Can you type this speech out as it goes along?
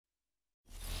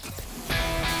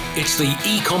It's the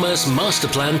e-commerce master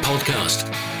plan podcast.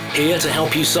 Here to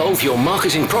help you solve your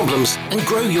marketing problems and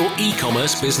grow your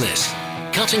e-commerce business.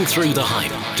 Cutting through the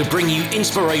hype to bring you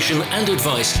inspiration and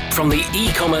advice from the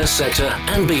e-commerce sector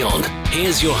and beyond.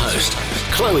 Here's your host,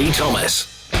 Chloe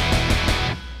Thomas.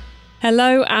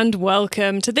 Hello and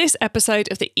welcome to this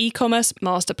episode of the E-commerce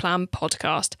Master Plan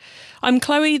podcast. I'm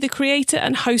Chloe, the creator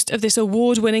and host of this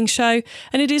award-winning show,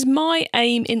 and it is my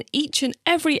aim in each and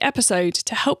every episode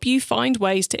to help you find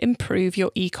ways to improve your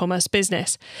e-commerce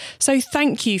business. So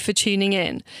thank you for tuning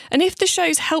in. And if the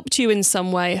show's helped you in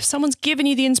some way, if someone's given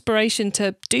you the inspiration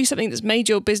to do something that's made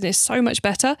your business so much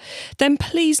better, then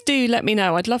please do let me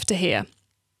know. I'd love to hear.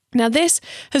 Now, this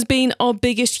has been our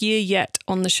biggest year yet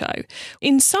on the show.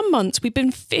 In some months, we've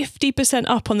been 50%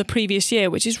 up on the previous year,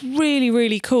 which is really,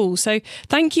 really cool. So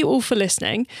thank you all for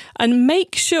listening. And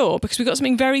make sure, because we've got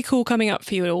something very cool coming up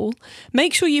for you all,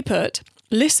 make sure you put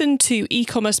listen to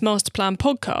E-commerce Master Plan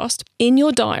podcast in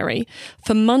your diary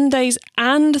for Mondays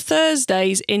and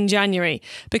Thursdays in January,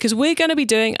 because we're going to be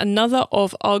doing another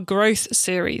of our growth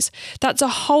series. That's a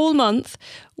whole month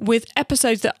with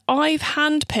episodes that I've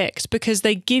handpicked because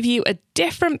they give you a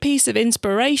different piece of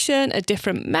inspiration, a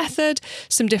different method,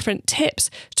 some different tips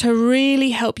to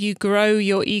really help you grow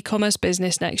your e-commerce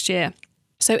business next year.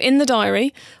 So in the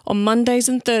diary, on Mondays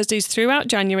and Thursdays throughout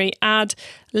January, add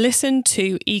listen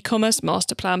to E-commerce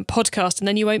Master Plan podcast, and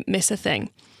then you won't miss a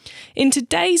thing. In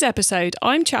today's episode,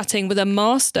 I'm chatting with a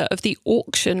master of the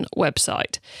auction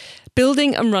website,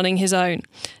 building and running his own.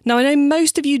 Now, I know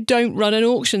most of you don't run an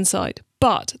auction site,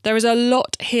 but there is a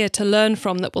lot here to learn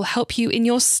from that will help you in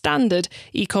your standard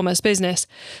e-commerce business.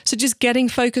 So just getting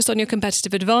focused on your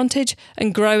competitive advantage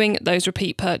and growing those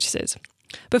repeat purchases.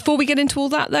 Before we get into all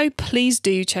that though, please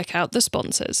do check out the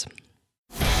sponsors.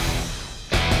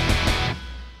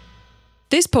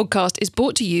 This podcast is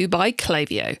brought to you by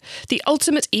Klaviyo, the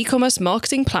ultimate e-commerce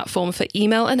marketing platform for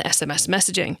email and SMS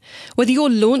messaging. Whether you're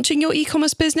launching your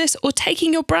e-commerce business or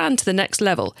taking your brand to the next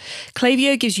level,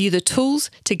 Klaviyo gives you the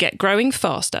tools to get growing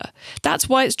faster. That's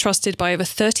why it's trusted by over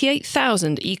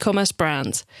 38,000 e-commerce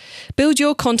brands. Build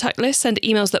your contact list, send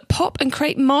emails that pop, and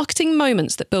create marketing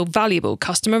moments that build valuable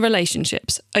customer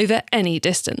relationships over any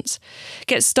distance.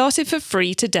 Get started for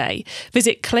free today.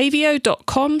 Visit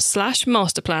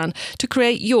klaviyo.com/masterplan to create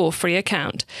your free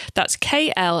account. That's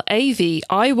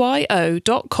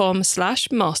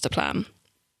klaviyo.com/masterplan.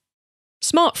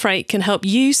 Smart Freight can help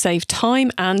you save time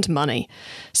and money.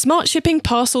 Smart shipping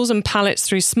parcels and pallets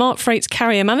through Smart Freight's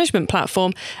carrier management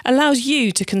platform allows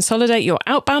you to consolidate your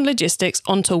outbound logistics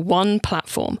onto one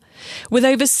platform. With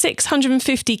over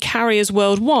 650 carriers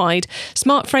worldwide,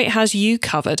 Smart Freight has you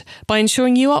covered by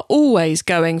ensuring you are always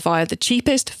going via the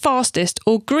cheapest, fastest,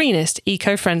 or greenest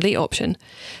eco-friendly option.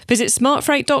 Visit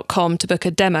smartfreight.com to book a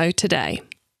demo today.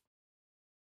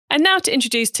 And now to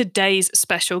introduce today's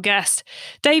special guest.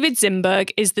 David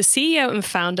Zinberg is the CEO and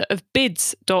founder of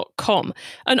Bids.com,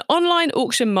 an online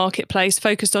auction marketplace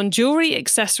focused on jewellery,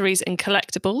 accessories and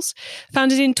collectibles.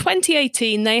 Founded in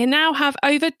 2018, they now have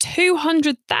over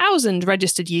 200,000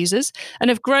 registered users and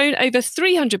have grown over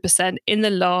 300% in the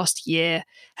last year.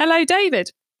 Hello,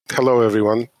 David. Hello,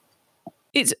 everyone.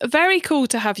 It's very cool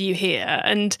to have you here,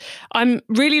 and I'm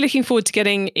really looking forward to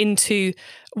getting into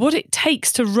what it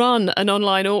takes to run an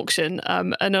online auction,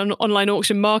 an online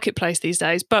auction marketplace these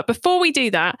days. But before we do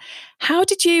that, how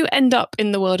did you end up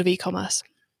in the world of e-commerce?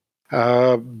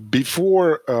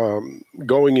 Before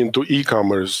going into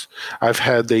e-commerce, I've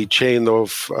had a chain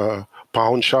of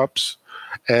pawn shops,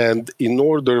 and in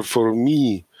order for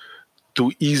me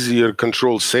to easier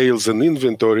control sales and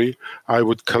inventory, I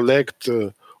would collect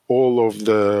all of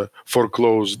the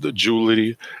foreclosed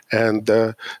jewelry and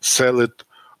sell it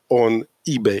on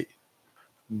eBay.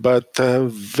 But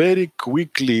very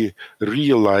quickly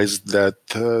realized that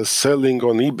selling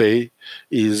on eBay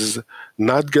is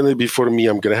not going to be for me.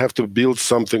 I'm going to have to build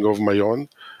something of my own.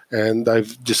 And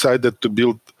I've decided to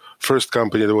build first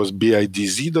company that was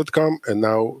bidz.com, and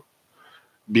now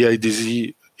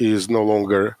bidz is no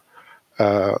longer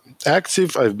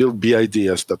active. I've built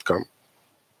bids.com.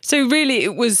 So really,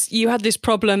 it was you had this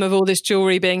problem of all this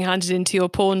jewelry being handed into your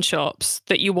pawn shops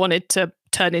that you wanted to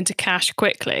turn into cash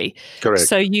quickly. Correct.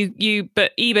 So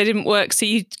but eBay didn't work, so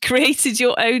you created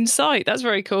your own site. That's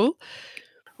very cool.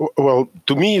 Well,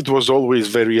 to me, it was always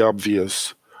very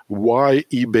obvious why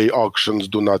eBay auctions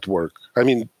do not work. I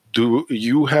mean, do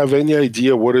you have any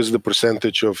idea what is the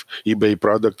percentage of eBay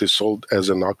product is sold as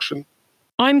an auction?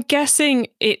 I'm guessing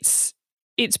it's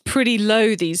pretty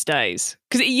low these days.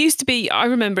 Because it used to be, I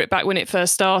remember it back when it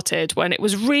first started, when it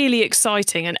was really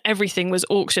exciting and everything was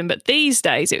auction. But these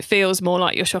days, it feels more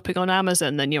like you're shopping on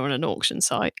Amazon than you're on an auction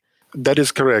site. That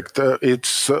is correct.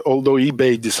 It's although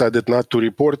eBay decided not to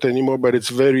report anymore, but it's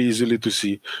very easily to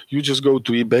see. You just go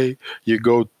to eBay, you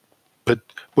go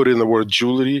put in the word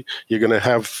jewelry, you're going to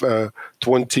have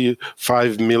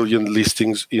 25 million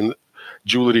listings in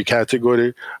jewelry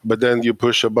category, but then you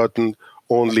push a button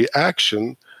only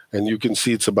action, and you can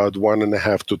see it's about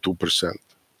 1.5 to 2%.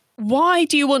 Why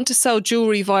do you want to sell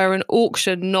jewelry via an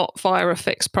auction, not via a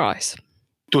fixed price?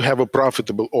 To have a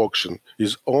profitable auction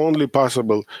is only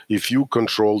possible if you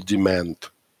control demand.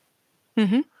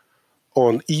 Mm-hmm.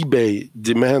 On eBay,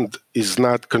 demand is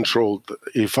not controlled.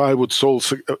 If I would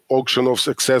auction off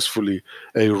successfully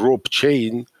a rope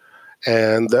chain,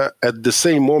 and at the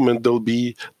same moment, there'll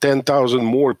be 10,000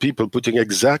 more people putting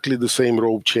exactly the same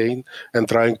rope chain and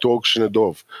trying to auction it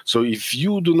off. So if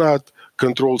you do not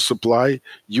control supply,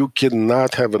 you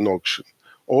cannot have an auction.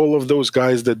 All of those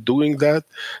guys that doing that,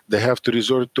 they have to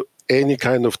resort to any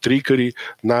kind of trickery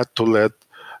not to let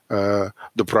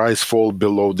the price fall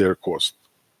below their cost.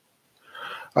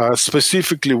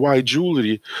 Specifically, why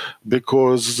jewelry?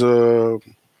 Because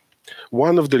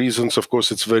one of the reasons, of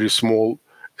course, it's very small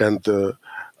and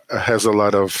has a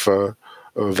lot of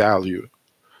value.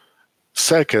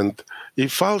 Second,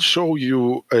 if I'll show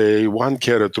you a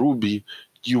 1-carat ruby,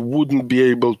 you wouldn't be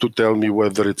able to tell me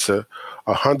whether it's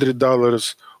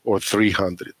 $100 or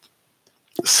 $300.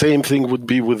 Same thing would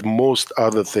be with most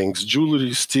other things.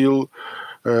 Jewelry still,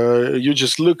 you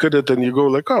just look at it and you go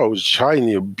like, oh, it's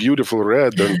shiny, beautiful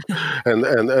red, and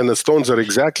the stones are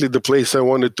exactly the place I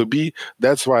want it to be.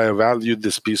 That's why I valued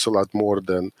this piece a lot more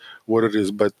than what it is.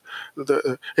 But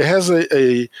it has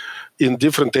in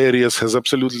different areas, has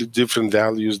absolutely different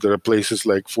values. There are places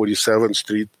like 47th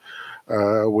Street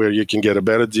where you can get a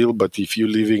better deal. But if you're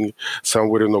living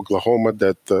somewhere in Oklahoma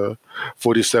that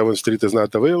 47th Street is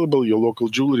not available, your local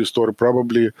jewelry store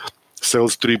probably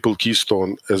sells triple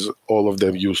keystone, as all of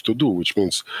them used to do, which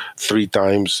means 3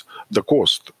 times the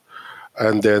cost.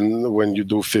 And then when you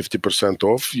do 50%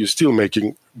 off, you're still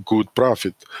making good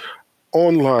profit.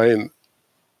 Online,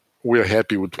 we're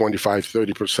happy with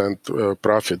 25-30%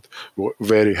 profit. We're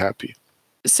very happy.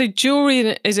 So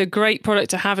jewelry is a great product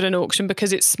to have at an auction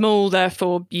because it's small,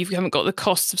 therefore you haven't got the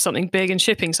costs of something big and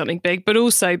shipping something big, but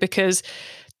also because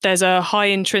there's a high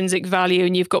intrinsic value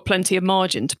and you've got plenty of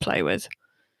margin to play with.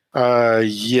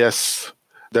 Yes,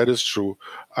 that is true.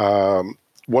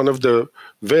 One of the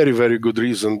very, very good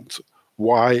reasons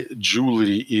why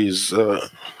jewelry is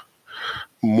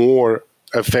more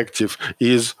effective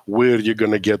is where you're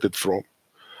going to get it from.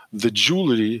 The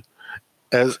jewelry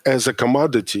as a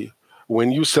commodity,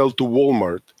 when you sell to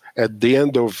Walmart, at the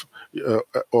end of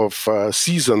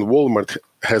season, Walmart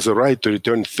has a right to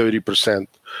return 30%.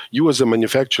 You as a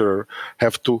manufacturer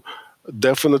have to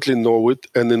definitely know it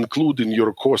and include in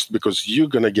your cost because you're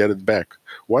going to get it back.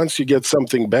 Once you get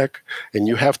something back and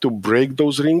you have to break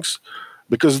those rings,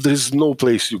 because there's no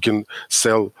place you can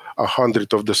sell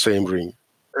 100 of the same ring.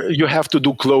 You have to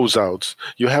do closeouts.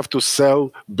 You have to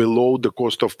sell below the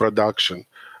cost of production,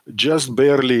 just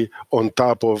barely on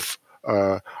top of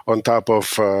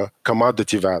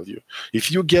commodity value.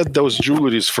 If you get those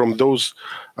jewelries from those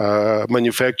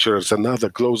manufacturers and other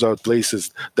closeout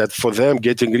places, that for them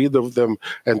getting rid of them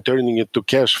and turning it to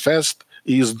cash fast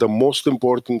is the most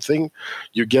important thing,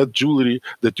 you get jewelry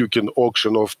that you can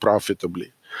auction off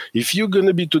profitably. If you're going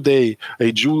to be today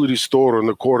a jewelry store on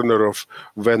the corner of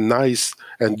Van Nuys,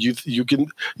 and you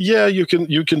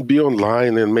can be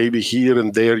online and maybe here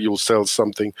and there you'll sell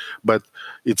something, but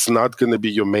it's not going to be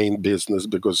your main business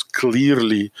because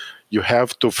clearly you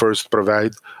have to first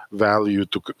provide value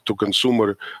to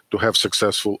consumer to have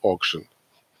successful auction.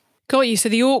 Got you. So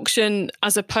the auction,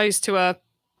 as opposed to a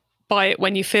buy it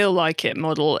when you feel like it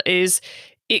model, is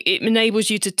it enables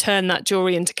you to turn that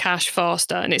jewelry into cash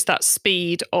faster, and it's that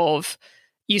speed of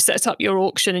you set up your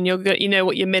auction and you know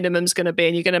what your minimum's going to be,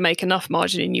 and you're going to make enough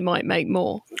margin, and you might make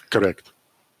more. Correct.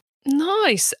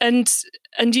 Nice. And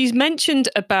you mentioned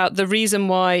about the reason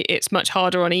why it's much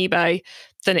harder on eBay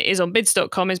than it is on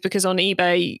bids.com is because on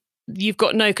eBay you've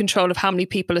got no control of how many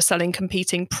people are selling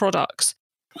competing products.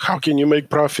 How can you make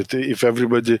profit if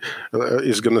everybody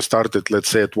is going to start it, let's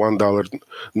say, at $1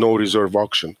 no reserve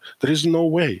auction? There is no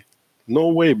way. No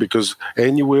way, because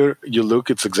anywhere you look,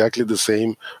 it's exactly the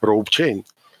same rope chain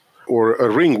or a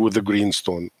ring with a green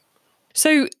stone.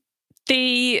 So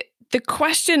the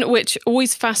question which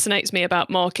always fascinates me about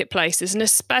marketplaces, and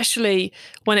especially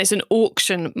when it's an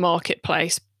auction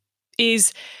marketplace,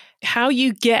 is how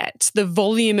you get the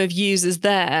volume of users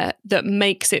there that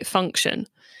makes it function.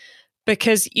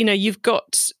 Because, you've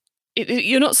got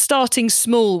you're not starting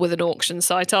small with an auction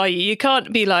site, are you? You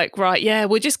can't be like, right, yeah,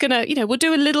 we're just going to, we'll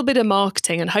do a little bit of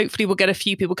marketing and hopefully we'll get a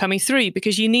few people coming through,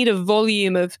 because you need a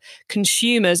volume of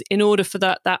consumers in order for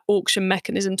that auction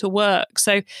mechanism to work.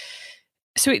 So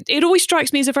it always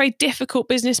strikes me as a very difficult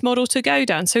business model to go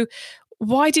down. So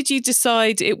why did you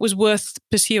decide it was worth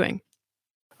pursuing?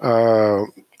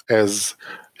 As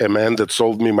a man that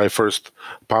sold me my first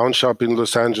pawn shop in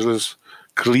Los Angeles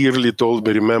clearly told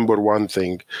me, remember one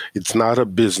thing, it's not a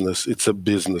business, it's a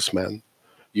businessman.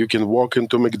 You can walk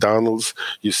into McDonald's,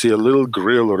 you see a little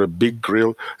grill or a big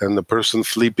grill and the person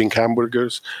flipping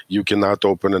hamburgers, you cannot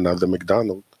open another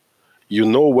McDonald's. You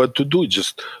know what to do,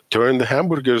 just turn the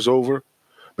hamburgers over,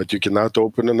 but you cannot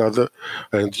open another.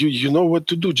 And you know what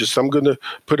to do. Just, I'm going to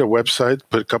put a website,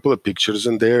 put a couple of pictures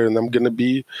in there, and I'm going to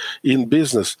be in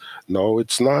business. No,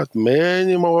 it's not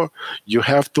many more. You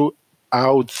have to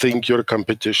outthink your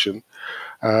competition.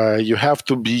 You have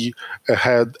to be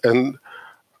ahead. And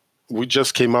we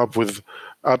just came up with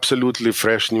absolutely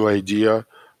fresh new idea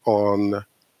on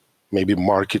maybe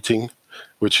marketing,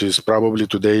 which is probably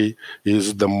today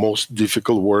is the most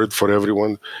difficult word for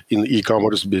everyone in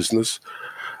e-commerce business.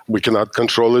 We cannot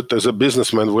control it. As a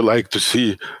businessman, we like to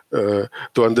see, to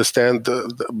understand,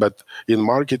 but in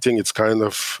marketing, it's kind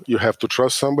of, you have to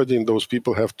trust somebody and those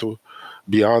people have to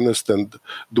be honest and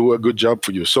do a good job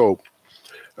for you. So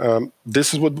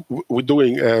this is what we're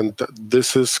doing, and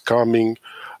this is coming,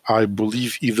 I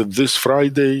believe, either this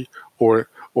Friday or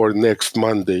next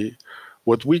Monday.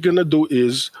 What we're going to do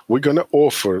is we're going to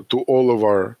offer to all of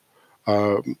our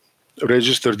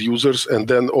registered users and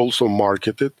then also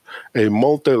market it, a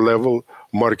multi-level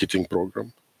marketing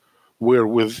program where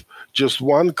with just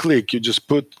one click, you just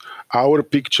put our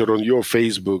picture on your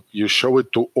Facebook, you show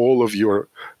it to all of your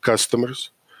customers.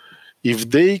 If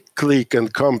they click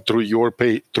and come through your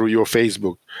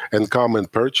Facebook and come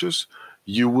and purchase,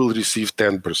 you will receive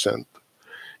 10%.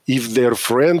 If their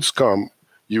friends come,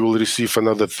 you will receive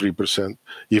another 3%.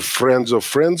 If friends of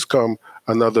friends come,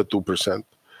 another 2%.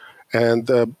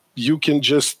 And you can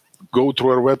just go to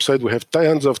our website. We have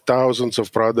tens of thousands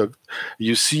of products.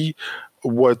 You see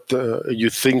what you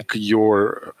think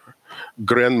your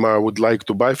grandma would like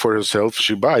to buy for herself.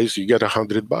 She buys, you get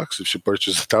 $100 if she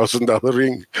purchases $1,000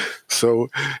 ring. So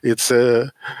it's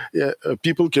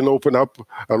people can open up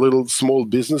a little small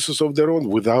businesses of their own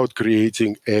without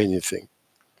creating anything.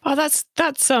 Oh, that's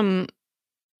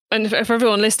and for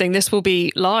everyone listening, this will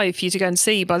be live for you to go and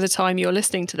see by the time you're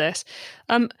listening to this.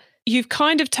 You've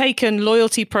kind of taken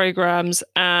loyalty programs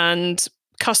and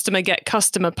customer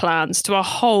plans to a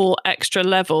whole extra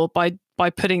level by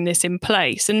putting this in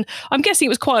place. And I'm guessing it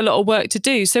was quite a lot of work to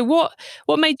do. So what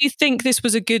made you think this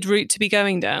was a good route to be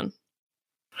going down?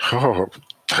 Oh,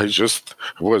 I just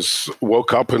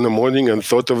woke up in the morning and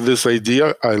thought of this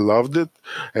idea. I loved it.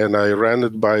 And I ran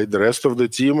it by the rest of the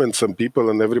team and some people,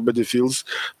 and everybody feels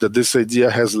that this idea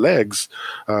has legs.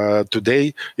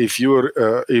 Today, if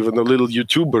you're even a little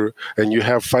YouTuber and you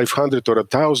have 500 or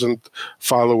 1,000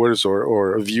 followers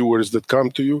or viewers that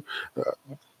come to you,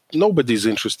 nobody's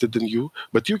interested in you,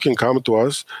 but you can come to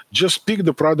us, just pick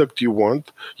the product you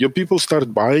want. Your people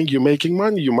start buying, you're making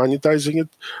money, you're monetizing it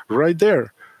right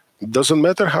there. It doesn't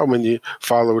matter how many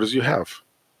followers you have.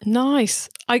 Nice.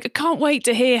 I can't wait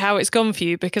to hear how it's gone for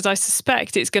you, because I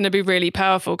suspect it's going to be really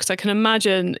powerful, because I can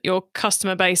imagine your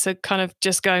customer base are kind of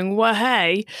just going, well,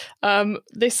 hey,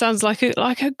 this sounds like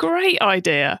a great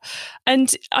idea.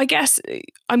 And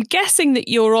I'm guessing that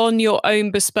you're on your own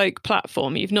bespoke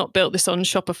platform. You've not built this on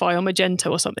Shopify or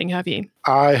Magento or something, have you?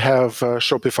 I have a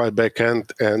Shopify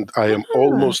backend and I am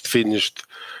almost finished.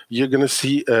 You're going to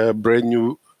see a brand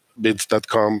new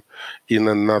Bits.com in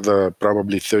another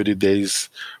probably 30 days,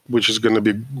 which is going to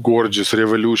be gorgeous,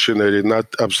 revolutionary,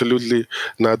 absolutely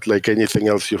not like anything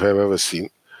else you have ever seen.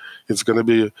 It's going to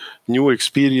be a new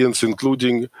experience,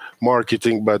 including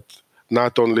marketing, but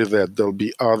not only that, there'll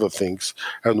be other things.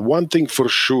 And one thing for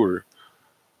sure,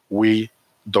 we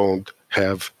don't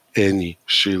have any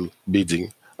shield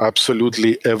bidding.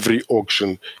 Absolutely every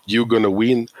auction you're going to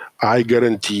win, I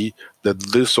guarantee that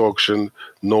this auction,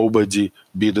 nobody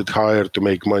bid it higher to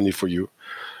make money for you.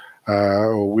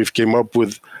 We've came up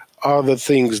with other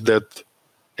things that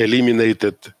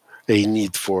eliminated a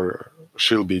need for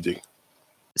shield bidding.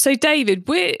 So, David,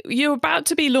 you're about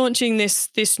to be launching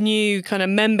this new kind of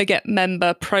member get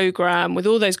member program with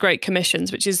all those great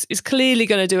commissions, which is clearly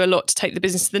going to do a lot to take the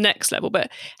business to the next level.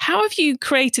 But how have you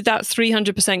created that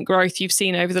 300% growth you've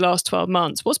seen over the last 12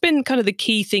 months? What's been kind of the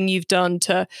key thing you've done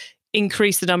to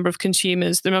increase the number of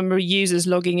consumers, the number of users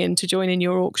logging in to join in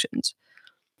your auctions?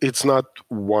 it's not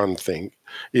one thing.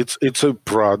 It's a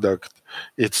product.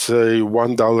 It's a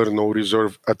 $1 no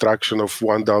reserve attraction of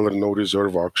 $1 no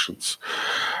reserve auctions.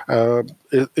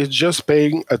 It's just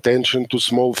paying attention to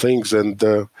small things, and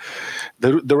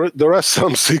there are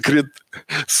some secret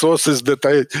sources that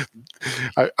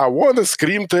I want to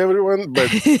scream to everyone, but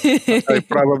I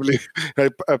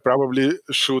probably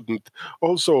shouldn't.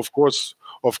 Also, of course,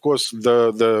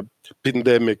 the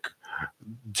pandemic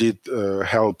did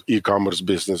help e-commerce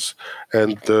business,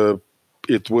 and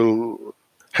it will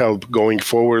help going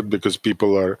forward because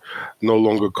people are no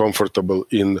longer comfortable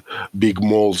in big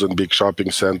malls and big shopping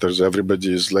centers.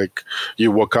 Everybody is like,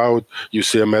 you walk out, you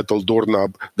see a metal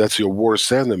doorknob, that's your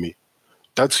worst enemy.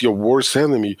 That's your worst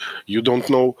enemy. You don't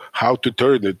know how to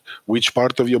turn it, which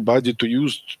part of your body to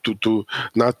use to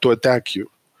not to attack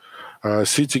you.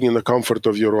 Sitting in the comfort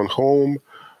of your own home,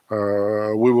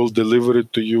 we will deliver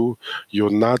it to you. You're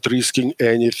not risking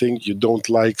anything. You don't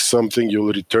like something,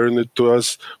 you'll return it to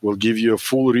us. We'll give you a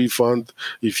full refund.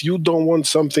 If you don't want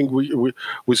something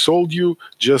we sold you,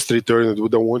 just return it. We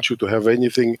don't want you to have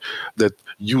anything that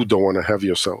you don't want to have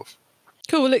yourself.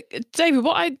 Cool. Look, David,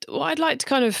 what I'd like to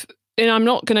kind of, and I'm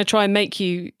not going to try and make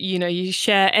you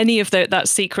share any of that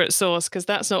secret sauce, because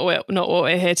that's not what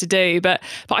we're here to do. But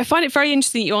I find it very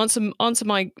interesting that you answer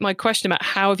my question about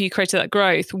how have you created that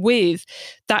growth with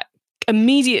that.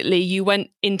 Immediately you went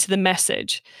into the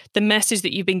message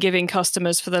that you've been giving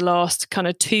customers for the last kind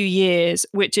of 2 years,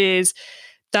 which is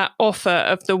that offer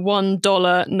of the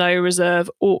 $1 no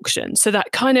reserve auction. So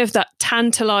that kind of that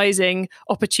tantalizing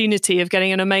opportunity of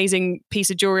getting an amazing piece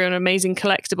of jewelry or an amazing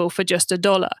collectible for just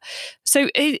 $1. So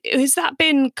has that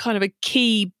been kind of a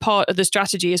key part of the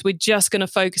strategy? Is we're just going to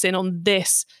focus in on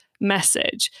this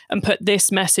message and put this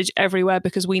message everywhere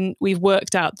because we've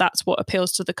worked out that's what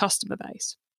appeals to the customer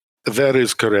base? That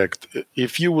is correct.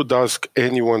 If you would ask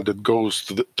anyone that goes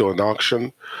to an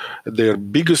auction, their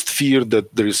biggest fear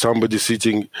that there is somebody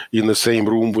sitting in the same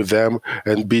room with them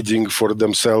and bidding for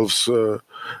themselves,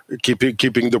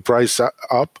 keeping the price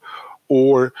up,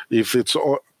 or if it's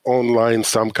online,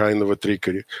 some kind of a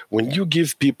trickery. When you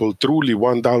give people truly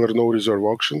 $1 no reserve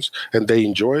auctions and they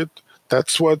enjoy it,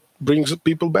 that's what brings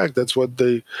people back. That's what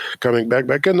they coming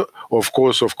back. And of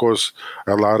course,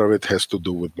 a lot of it has to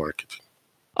do with marketing.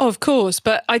 Oh, of course.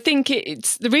 But I think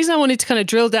it's the reason I wanted to kind of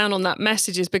drill down on that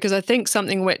message is because I think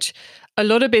something which a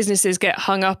lot of businesses get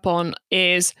hung up on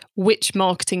is which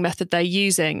marketing method they're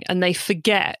using. And they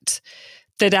forget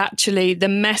that actually the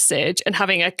message and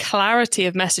having a clarity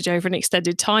of message over an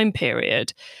extended time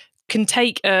period can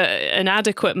take an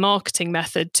adequate marketing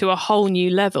method to a whole new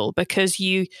level, because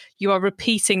you are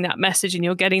repeating that message and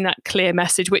you're getting that clear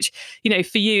message, which,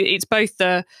 for you, it's both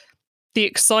the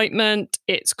excitement,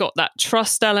 it's got that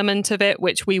trust element of it,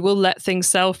 which we will let things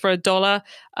sell for $1,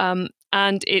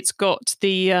 and it's got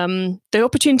the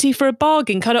opportunity for a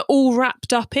bargain kind of all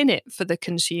wrapped up in it for the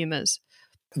consumers.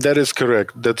 That is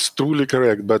correct. That's truly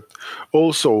correct. But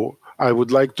also, I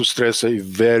would like to stress a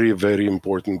very, very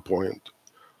important point.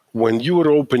 When you are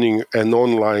opening an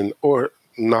online or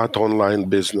not online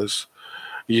business,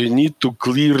 you need to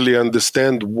clearly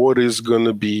understand what is going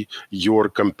to be your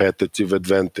competitive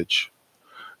advantage.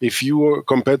 If your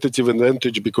competitive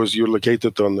advantage because you're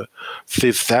located on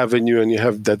Fifth Avenue and you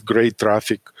have that great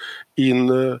traffic, in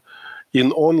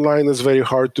online is very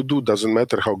hard to do. Doesn't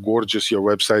matter how gorgeous your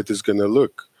website is going to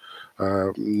look.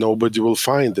 Nobody will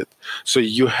find it. So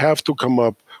you have to come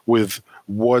up with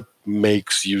what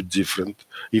makes you different.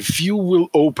 If you will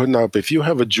open up, if you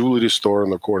have a jewelry store on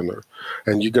the corner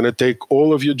and you're going to take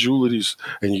all of your jewelries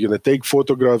and you're going to take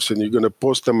photographs and you're going to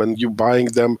post them and you're buying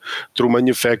them through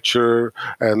manufacturer,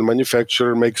 and the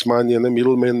manufacturer makes money and the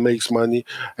middleman makes money,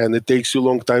 and it takes you a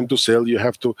long time to sell, you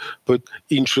have to put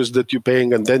interest that you're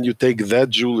paying, and then you take that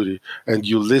jewelry and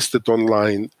you list it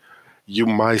online, you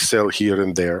might sell here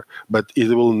and there, but it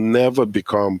will never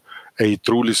become a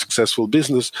truly successful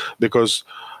business, because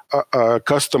a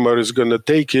customer is going to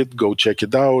take it, go check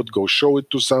it out, go show it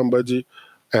to somebody,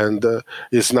 and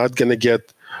is not going to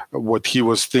get what he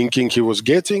was thinking he was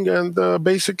getting, and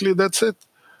basically that's it.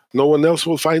 No one else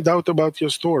will find out about your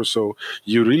store. So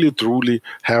you really, truly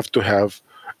have to have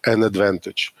an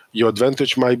advantage. Your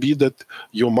advantage might be that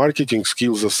your marketing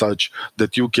skills are such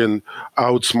that you can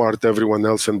outsmart everyone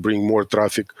else and bring more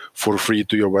traffic for free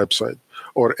to your website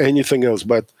or anything else.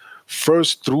 But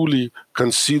first, truly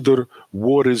consider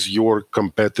what is your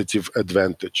competitive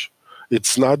advantage.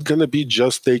 It's not going to be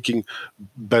just taking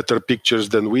better pictures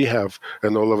than we have,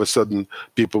 and all of a sudden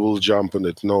people will jump on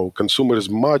it. No, consumer is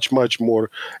much, much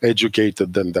more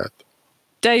educated than that.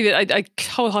 David, I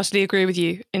wholeheartedly agree with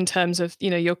you in terms of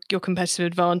your competitive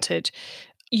advantage.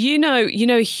 you know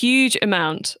a huge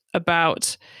amount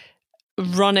about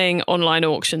running online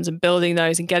auctions and building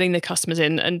those and getting the customers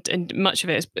in, and much of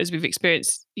it, as we've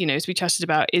experienced, as we chatted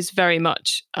about, is very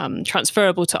much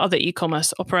transferable to other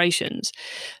e-commerce operations.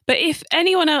 But if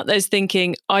anyone out there is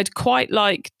thinking, I'd quite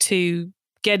like to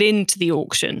get into the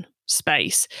auction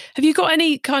space, have you got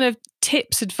any kind of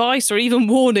tips, advice, or even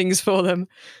warnings for them?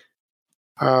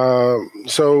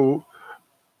 So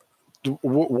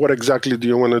what exactly do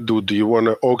you want to do? Do you want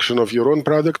an auction of your own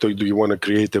product, or do you want to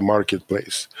create a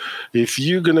marketplace? If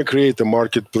you're going to create a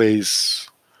marketplace,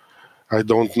 I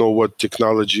don't know what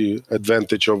technology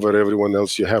advantage over everyone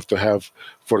else you have to have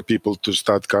for people to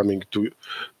start coming to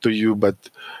you.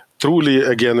 But truly,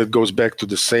 again, it goes back to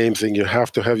the same thing. You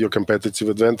have to have your competitive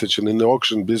advantage. And in the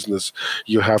auction business,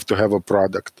 you have to have a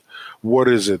product. What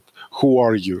is it? Who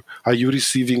are you? Are you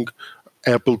receiving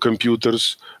Apple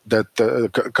computers that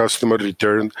customer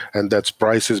returned, and that's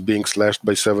price is being slashed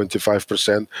by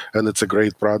 75%, and it's a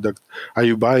great product? Are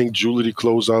you buying jewelry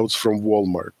closeouts from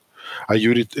Walmart? Are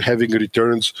you having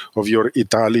returns of your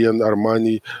Italian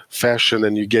Armani fashion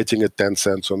and you're getting it 10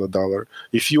 cents on a dollar?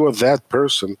 If you are that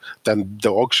person, then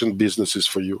the auction business is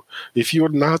for you. If you're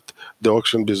not, the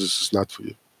auction business is not for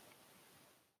you.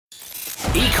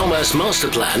 E-commerce Master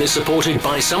Plan is supported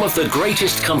by some of the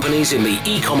greatest companies in the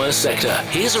e-commerce sector.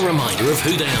 Here's a reminder of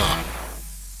who they are.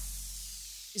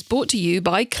 Is brought to you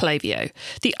by Klaviyo,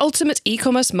 the ultimate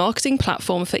e-commerce marketing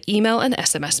platform for email and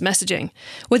SMS messaging.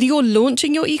 Whether you're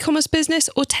launching your e-commerce business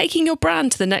or taking your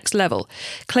brand to the next level,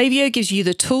 Klaviyo gives you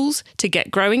the tools to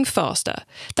get growing faster.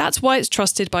 That's why it's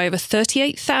trusted by over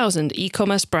 38,000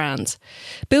 e-commerce brands.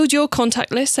 Build your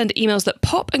contact list, send emails that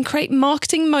pop, and create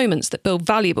marketing moments that build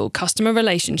valuable customer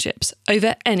relationships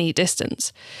over any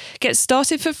distance. Get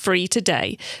started for free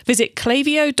today. Visit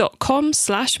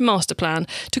klaviyo.com/masterplan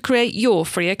to create your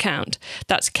free account.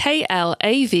 That's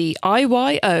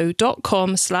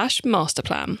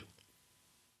klaviyo.com/masterplan.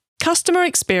 Customer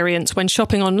experience when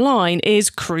shopping online is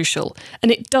crucial,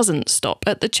 and it doesn't stop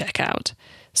at the checkout.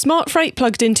 Smart Freight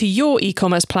plugged into your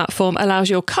e-commerce platform allows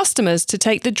your customers to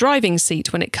take the driving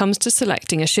seat when it comes to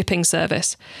selecting a shipping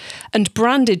service. And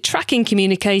branded tracking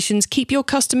communications keep your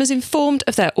customers informed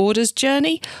of their order's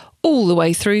journey all the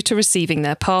way through to receiving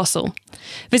their parcel.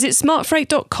 Visit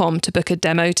smartfreight.com to book a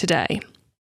demo today.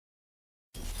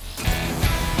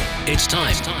 It's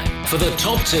time for the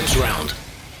top tips round.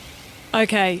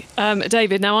 Okay,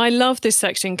 David, now I love this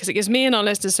section because it gives me and our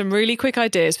listeners some really quick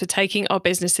ideas for taking our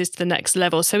businesses to the next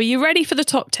level. So are you ready for the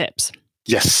top tips?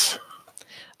 Yes.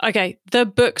 Okay, the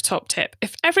book top tip.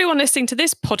 If everyone listening to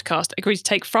this podcast agreed to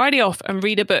take Friday off and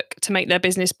read a book to make their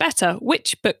business better,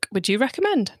 which book would you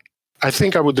recommend? I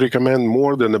think I would recommend,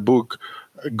 more than a book,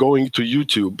 going to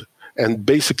YouTube and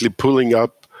basically pulling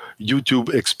up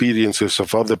YouTube experiences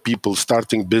of other people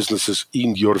starting businesses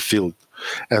in your field,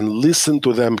 and listen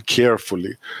to them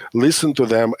carefully. Listen to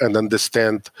them and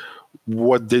understand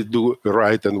what they do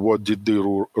right and what did they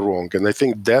do wrong. And I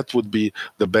think that would be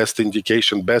the best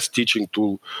indication, best teaching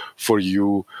tool for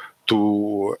you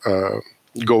to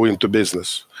go into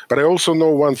business. But I also know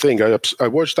one thing. I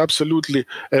watched absolutely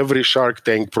every Shark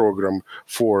Tank program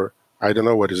for, I don't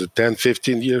know, what is it, 10,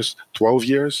 15 years, 12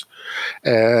 years?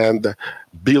 And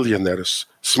billionaires,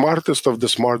 smartest of the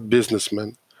smart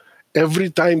businessmen, every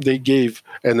time they gave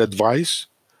an advice,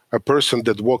 a person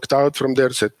that walked out from there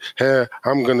said, hey,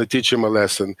 I'm going to teach him a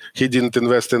lesson. He didn't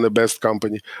invest in the best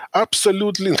company.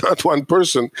 Absolutely not one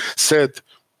person said,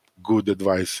 good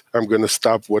advice. I'm going to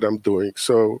stop what I'm doing.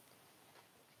 So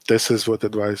this is what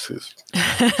advice is.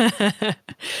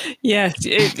 Yeah,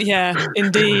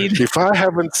 indeed. If I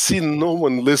haven't seen no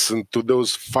one listen to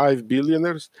those 5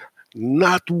 billionaires,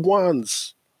 not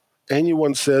once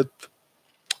anyone said,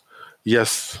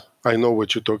 yes, I know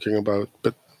what you're talking about.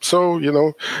 But so,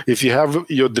 if you have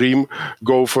your dream,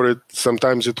 go for it.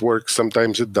 Sometimes it works,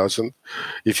 sometimes it doesn't.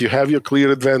 If you have your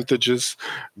clear advantages,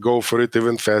 go for it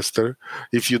even faster.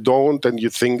 If you don't and you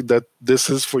think that this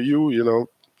is for you,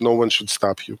 no one should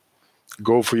stop you.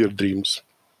 Go for your dreams.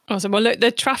 Awesome. Well, look,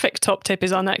 the traffic top tip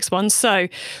is our next one. So,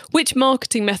 which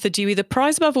marketing method do you either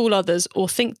prize above all others or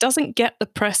think doesn't get the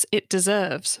press it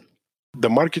deserves? The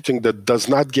marketing that does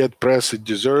not get press it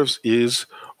deserves is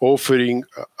offering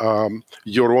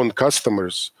your own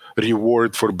customers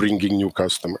reward for bringing new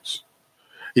customers.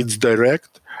 It's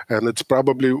direct, and it's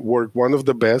probably one of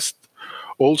the best.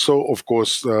 Also, of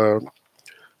course,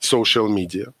 social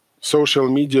media. Social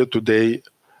media today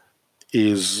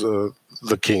is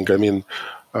the king. I mean,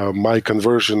 my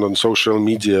conversion on social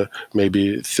media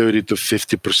maybe 30 to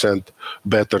 50%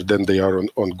 better than they are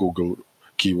on Google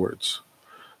keywords.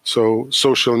 So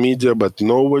social media, but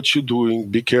know what you're doing.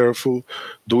 Be careful.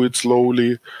 Do it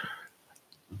slowly.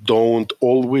 Don't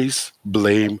always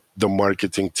blame the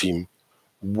marketing team.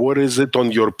 What is it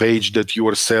on your page that you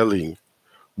are selling?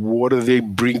 What are they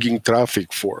bringing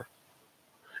traffic for?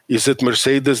 Is it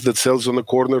Mercedes that sells on a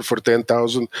corner for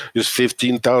 10,000? Is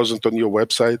 15,000 on your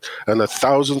website and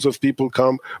thousands of people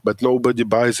come, but nobody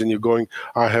buys, and you're going,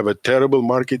 I have a terrible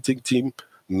marketing team?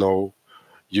 No,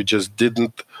 you just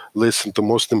didn't listen to the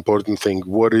most important thing.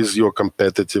 What is your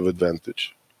competitive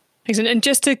advantage? Excellent. And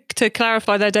just to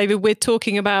clarify there, David, we're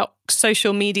talking about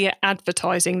social media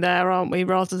advertising there, aren't we,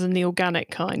 rather than the organic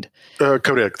kind?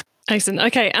 Correct. Excellent.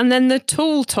 Okay. And then the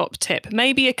tool top tip,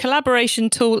 maybe a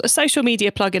collaboration tool, a social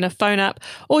media plugin, a phone app,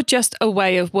 or just a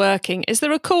way of working. Is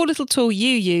there a cool little tool you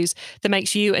use that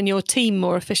makes you and your team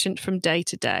more efficient from day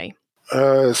to day?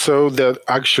 So there are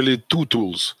actually two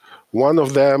tools. One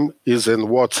of them is a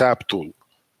WhatsApp tool.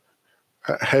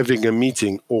 Having a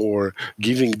meeting or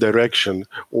giving direction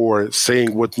or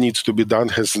saying what needs to be done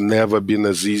has never been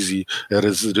as easy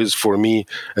as it is for me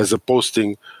as a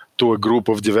posting to a group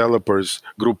of developers,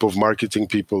 group of marketing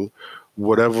people,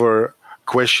 whatever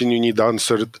question you need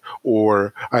answered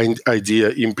or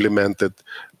idea implemented.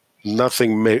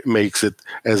 Nothing makes it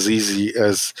as easy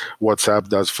as WhatsApp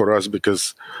does for us,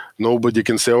 because nobody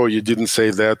can say, oh, you didn't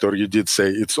say that, or you did say.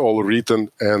 It's all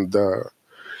written and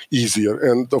easier.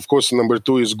 And of course, number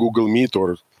two is Google Meet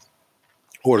or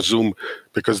Zoom,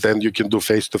 because then you can do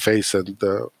face-to-face and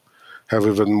have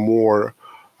even more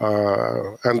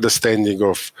understanding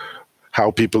of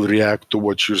how people react to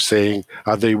what you're saying.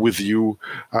 Are they with you?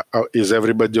 Is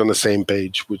everybody on the same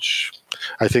page? Which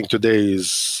I think today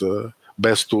is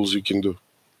best tools you can do.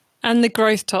 And the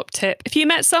growth top tip. If you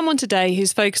met someone today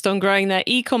who's focused on growing their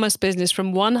e-commerce business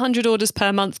from 100 orders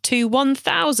per month to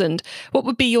 1,000, what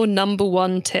would be your number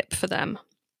one tip for them?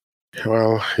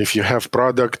 Well, if you have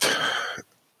product,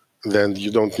 then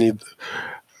you don't need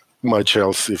much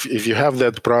else. If you have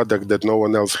that product that no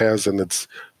one else has and it's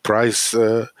priced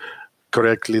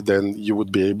correctly, then you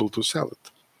would be able to sell it.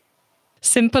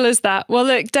 Simple as that. Well,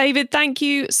 look, David, thank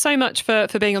you so much for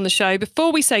being on the show.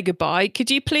 Before we say goodbye,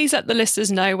 could you please let the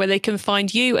listeners know where they can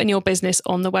find you and your business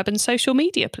on the web and social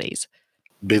media, please?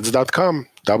 Bids.com,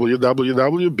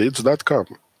 www.bids.com.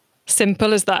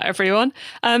 Simple as that, everyone.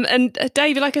 And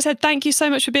David, like I said, thank you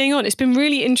so much for being on. It's been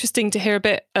really interesting to hear a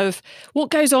bit of what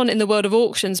goes on in the world of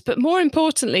auctions, but more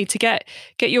importantly, to get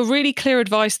your really clear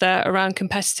advice there around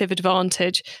competitive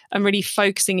advantage and really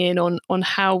focusing in on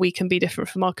how we can be different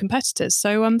from our competitors.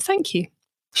 So thank you.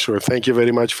 Sure. Thank you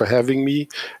very much for having me.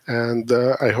 And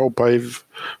I hope I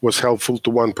was helpful to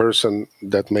one person.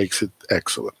 That makes it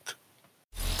excellent.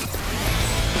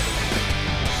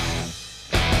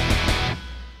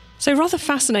 So rather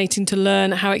fascinating to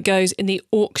learn how it goes in the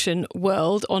auction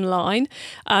world online,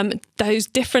 those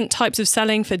different types of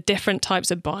selling for different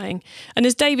types of buying. And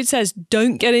as David says,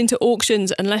 don't get into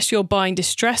auctions unless you're buying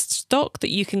distressed stock that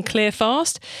you can clear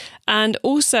fast. And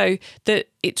also that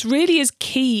it really is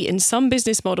key in some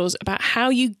business models about how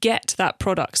you get that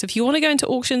product. So if you want to go into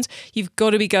auctions, you've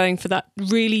got to be going for that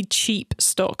really cheap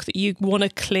stock that you want to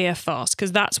clear fast,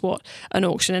 because that's what an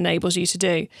auction enables you to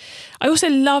do. I also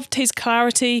loved his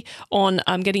clarity on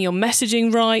getting your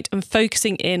messaging right and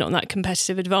focusing in on that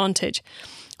competitive advantage.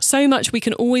 So much we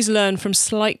can always learn from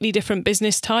slightly different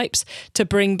business types to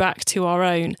bring back to our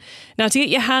own. Now, to get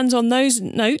your hands on those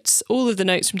notes, all of the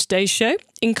notes from today's show,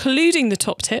 including the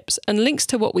top tips and links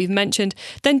to what we've mentioned,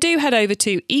 then do head over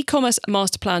to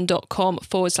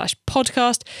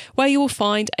ecommercemasterplan.com/podcast, where you will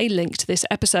find a link to this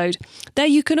episode. There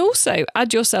you can also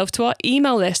add yourself to our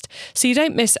email list so you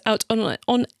don't miss out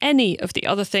on any of the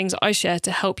other things I share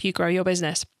to help you grow your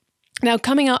business. Now,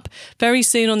 coming up very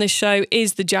soon on this show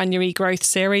is the January Growth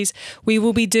Series. We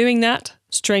will be doing that,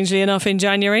 strangely enough, in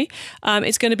January.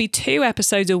 It's going to be 2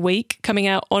 episodes a week, coming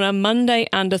out on a Monday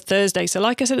and a Thursday. So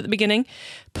like I said at the beginning,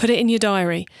 put it in your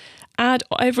diary. Add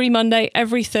every Monday,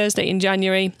 every Thursday in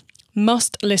January.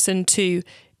 Must listen to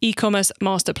E-Commerce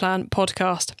Master Plan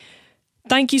podcast.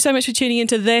 Thank you so much for tuning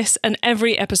into this and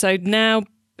every episode now,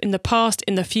 in the past,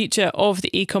 in the future of the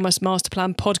E-Commerce Master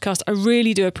Plan podcast. I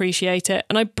really do appreciate it.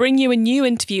 And I bring you a new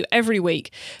interview every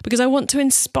week because I want to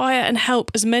inspire and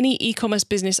help as many e-commerce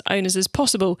business owners as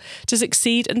possible to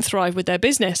succeed and thrive with their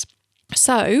business.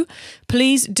 So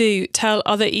please do tell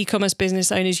other e-commerce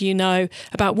business owners you know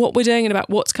about what we're doing and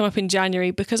about what's come up in January,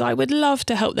 because I would love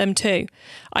to help them too.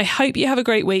 I hope you have a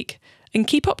great week and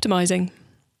keep optimizing.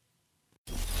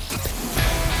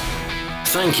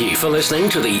 Thank you for listening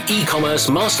to the E-Commerce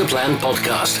Master Plan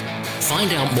podcast.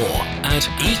 Find out more at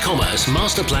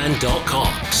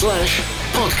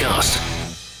ecommercemasterplan.com/podcast.